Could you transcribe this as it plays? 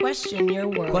Question your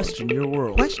world. Question your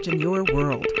world. Question your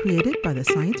world. Created by the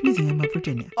Science Museum of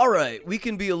Virginia. All right, we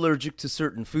can be allergic to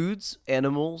certain foods,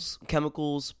 animals,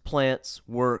 chemicals, plants,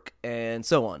 work, and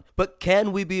so on. But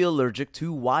can we be allergic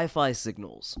to Wi-Fi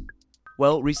signals?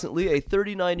 Well, recently, a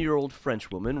 39-year-old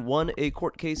French woman won a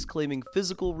court case claiming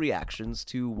physical reactions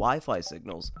to Wi-Fi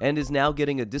signals and is now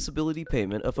getting a disability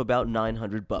payment of about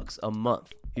 $900 a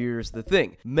month. Here's the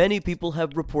thing. Many people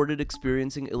have reported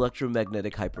experiencing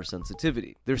electromagnetic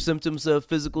hypersensitivity. Their symptoms of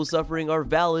physical suffering are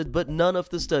valid, but none of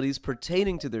the studies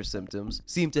pertaining to their symptoms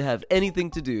seem to have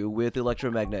anything to do with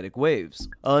electromagnetic waves.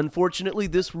 Unfortunately,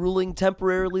 this ruling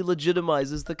temporarily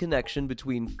legitimizes the connection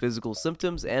between physical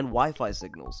symptoms and Wi-Fi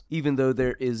signals, even though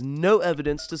there is no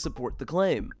evidence to support the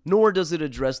claim. Nor does it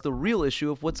address the real issue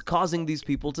of what's causing these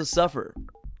people to suffer.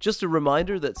 Just a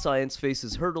reminder that science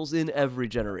faces hurdles in every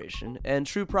generation, and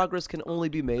true progress can only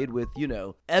be made with,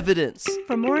 evidence.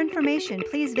 For more information,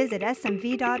 please visit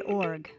smv.org.